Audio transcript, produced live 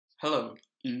Hello,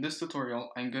 in this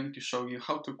tutorial I'm going to show you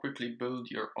how to quickly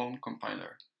build your own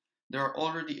compiler. There are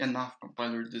already enough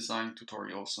compiler design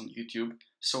tutorials on YouTube,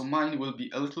 so mine will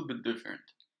be a little bit different.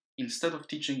 Instead of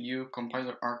teaching you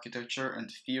compiler architecture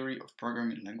and theory of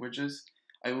programming languages,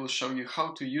 I will show you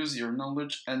how to use your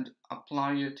knowledge and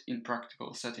apply it in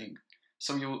practical setting,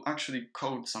 so you will actually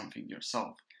code something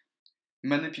yourself.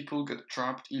 Many people get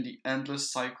trapped in the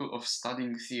endless cycle of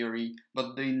studying theory,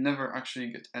 but they never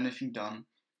actually get anything done.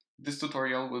 This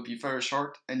tutorial will be very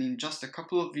short, and in just a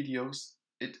couple of videos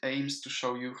it aims to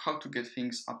show you how to get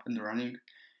things up and running.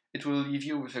 It will leave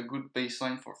you with a good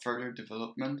baseline for further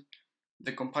development.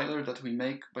 The compiler that we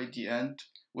make by the end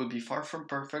will be far from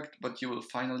perfect, but you will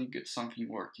finally get something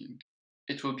working.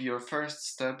 It will be your first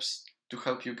steps to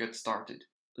help you get started.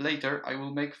 Later I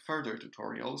will make further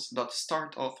tutorials that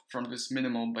start off from this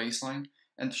minimal baseline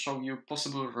and show you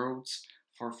possible routes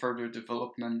for further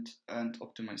development and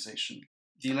optimization.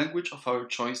 The language of our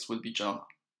choice will be Java.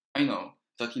 I know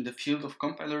that in the field of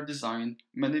compiler design,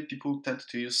 many people tend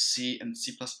to use C and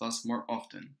C++ more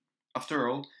often. After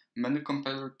all, many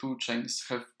compiler toolchains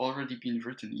have already been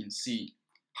written in C.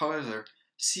 However,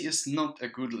 C is not a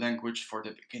good language for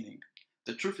the beginning.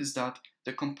 The truth is that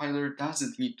the compiler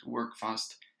doesn't need to work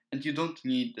fast, and you don't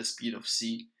need the speed of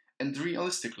C, and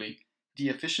realistically, the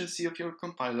efficiency of your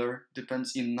compiler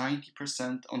depends in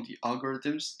 90% on the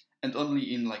algorithms and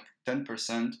only in like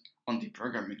 10% on the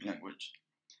programming language.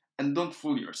 And don't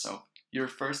fool yourself, your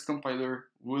first compiler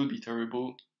will be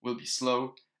terrible, will be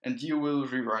slow, and you will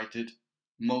rewrite it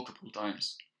multiple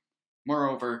times.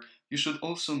 Moreover, you should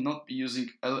also not be using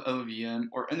LLVM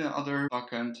or any other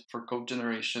backend for code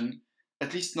generation,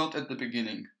 at least not at the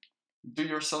beginning. Do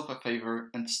yourself a favor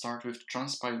and start with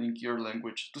transpiling your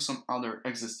language to some other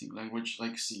existing language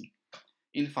like C.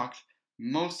 In fact,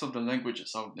 most of the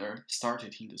languages out there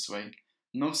started in this way.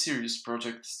 No serious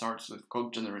project starts with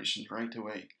code generation right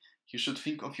away. You should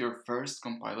think of your first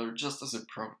compiler just as a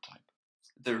prototype.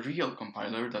 The real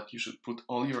compiler that you should put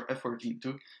all your effort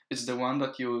into is the one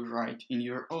that you will write in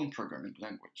your own programming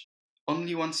language.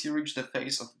 Only once you reach the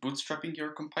phase of bootstrapping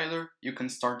your compiler, you can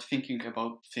start thinking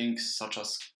about things such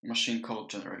as machine code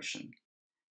generation.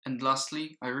 And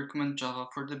lastly, I recommend Java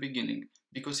for the beginning,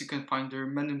 because you can find there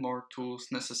many more tools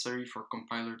necessary for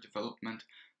compiler development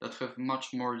that have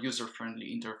much more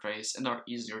user-friendly interface and are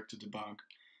easier to debug.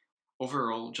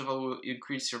 Overall, Java will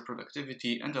increase your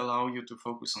productivity and allow you to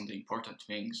focus on the important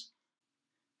things.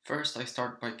 First, I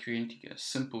start by creating a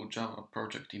simple Java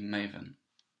project in Maven.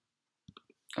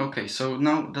 Okay, so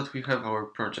now that we have our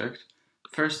project,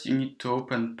 first you need to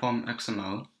open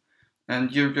pom.xml,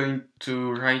 and you're going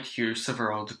to write here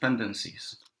several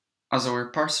dependencies. As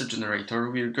our parser generator,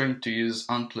 we're going to use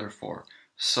Antler4,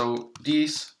 so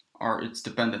these are its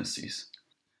dependencies.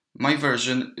 My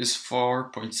version is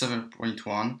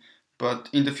 4.7.1, but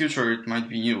in the future it might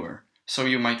be newer, so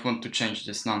you might want to change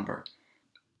this number.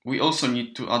 We also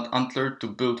need to add Antler to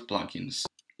build plugins.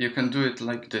 You can do it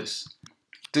like this.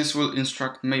 This will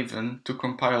instruct Maven to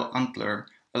compile Antler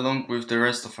along with the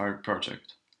rest of our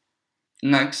project.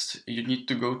 Next, you need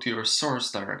to go to your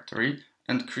source directory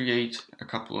and create a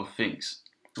couple of things.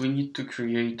 We need to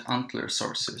create Antler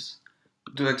sources.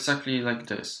 Do exactly like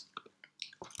this.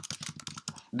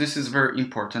 This is very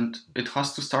important. It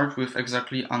has to start with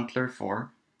exactly Antler4,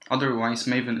 otherwise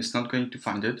Maven is not going to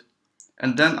find it.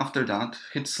 And then after that,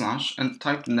 hit slash and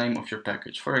type the name of your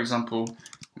package. For example,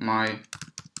 my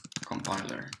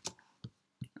compiler.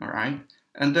 Alright,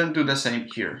 and then do the same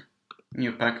here.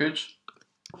 New package,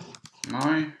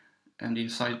 my, and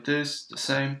inside this, the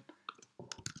same,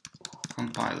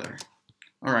 compiler.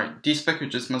 Alright, these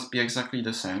packages must be exactly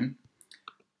the same.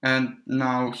 And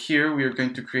now here we are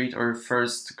going to create our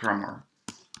first grammar.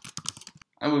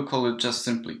 I will call it just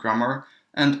simply grammar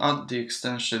and add the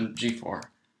extension G4.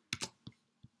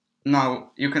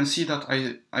 Now you can see that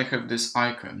I have this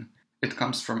icon. It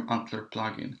comes from Antler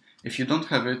plugin. If you don't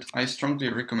have it, I strongly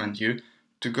recommend you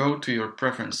to go to your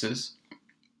preferences,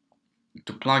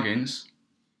 to plugins,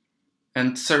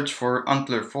 and search for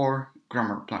Antler4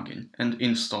 grammar plugin and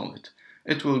install it.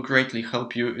 It will greatly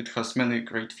help you. It has many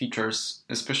great features,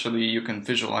 especially you can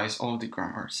visualize all the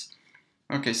grammars.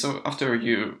 Okay, so after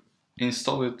you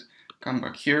install it, come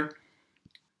back here.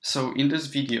 So in this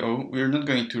video, we're not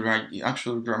going to write the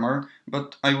actual grammar,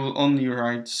 but I will only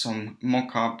write some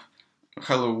mock-up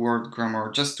hello world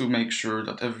grammar just to make sure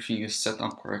that everything is set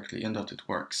up correctly and that it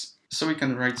works. So we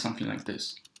can write something like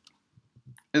this.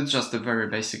 It's just a very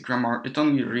basic grammar. It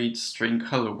only reads string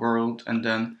hello world and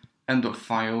then end of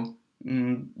file.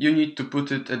 You need to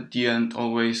put it at the end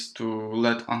always to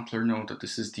let Antler know that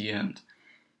this is the end.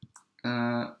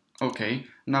 Okay,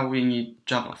 now we need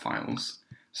Java files.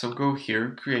 So go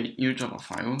here, create new Java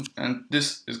file, and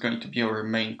this is going to be our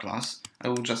main class. I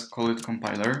will just call it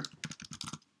compiler.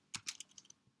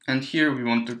 And here we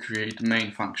want to create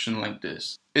main function like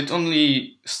this. It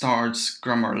only starts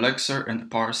grammar lexer and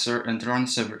parser and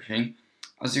runs everything.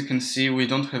 As you can see, we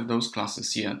don't have those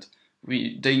classes yet.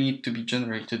 They need to be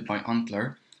generated by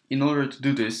Antler. In order to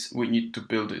do this, we need to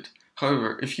build it.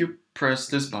 However, if you press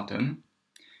this button,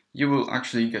 you will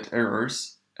actually get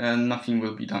errors and nothing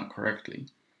will be done correctly.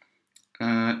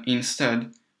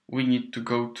 Instead, we need to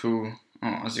go to,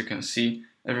 as you can see,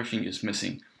 everything is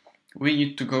missing. We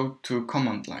need to go to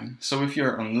command line. So if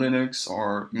you're on Linux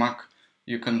or Mac,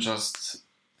 you can just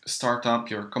start up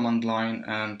your command line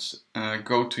and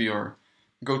go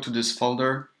to this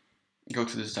folder, go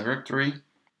to this directory.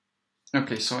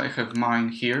 Okay, so I have mine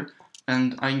here,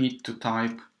 and I need to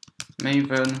type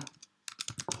Maven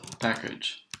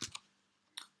package.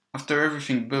 After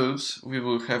everything builds, we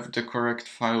will have the correct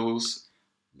files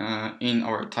in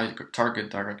our target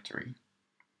directory.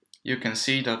 You can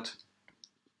see that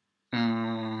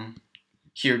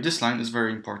here this line is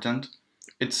very important.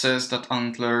 It says that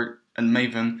Antler and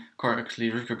Maven correctly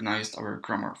recognized our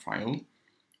grammar file.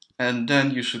 And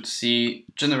then you should see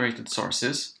generated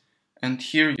sources, and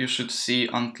here you should see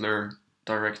Antler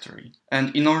directory.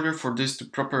 And in order for this to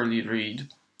properly read,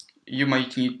 you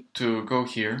might need to go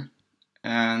here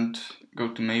and go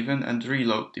to Maven and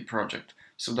reload the project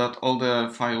so that all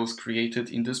the files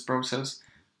created in this process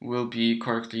will be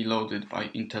correctly loaded by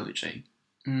IntelliJ.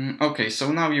 Okay,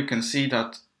 so now you can see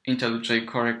that IntelliJ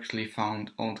correctly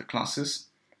found all the classes.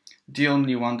 The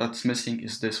only one that's missing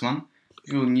is this one.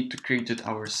 We will need to create it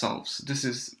ourselves. This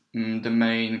is the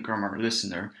main grammar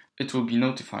listener. It will be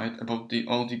notified about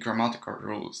all the grammatical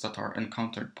rules that are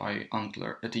encountered by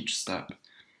Antler at each step.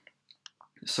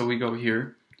 So we go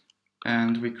here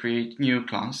and we create new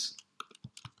class,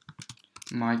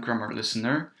 my grammar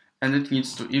listener, and it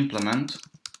needs to implements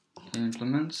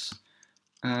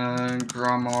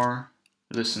grammar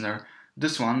listener.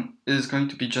 This one is going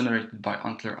to be generated by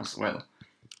Antler as well.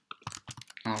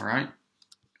 Alright,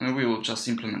 and we will just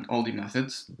implement all the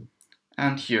methods.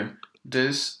 And here,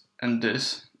 this and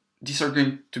this, these are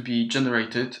going to be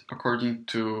generated according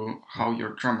to how your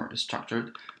grammar is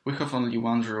structured. We have only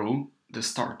one rule, the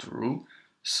start rule,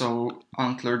 so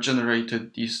Antler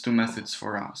generated these two methods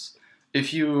for us.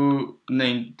 If you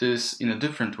named this in a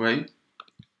different way,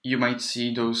 you might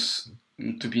see those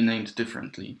to be named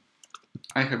differently.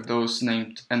 I have those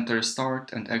named enter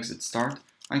start and exit start.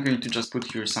 I'm going to just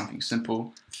put here something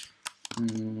simple.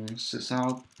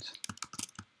 Sysout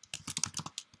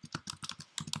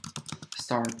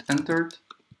start entered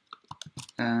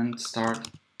and start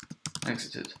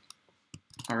exited.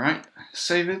 Alright,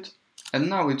 save it, and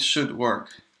now it should work.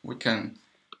 We can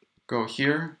go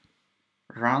here,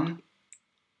 run.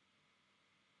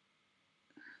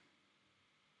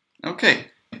 Okay,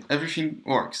 everything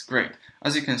works, great.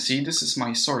 As you can see, this is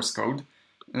my source code,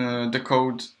 the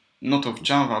code not of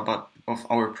Java but of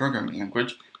our programming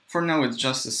language. For now it's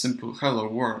just a simple hello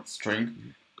world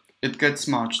string. It gets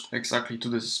matched exactly to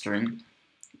this string,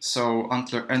 so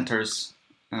Antler enters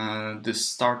this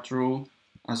start rule,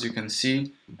 as you can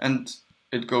see, and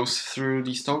it goes through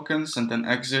these tokens and then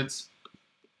exits.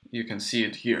 You can see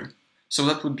it here. So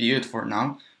that would be it for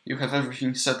now. You have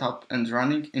everything set up and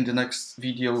running. In the next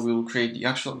video we will create the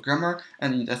actual grammar,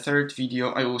 and in the third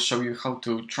video I will show you how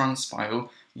to transpile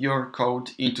your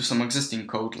code into some existing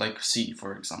code like C,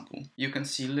 for example. You can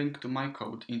see link to my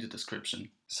code in the description.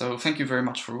 So thank you very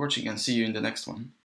much for watching and see you in the next one.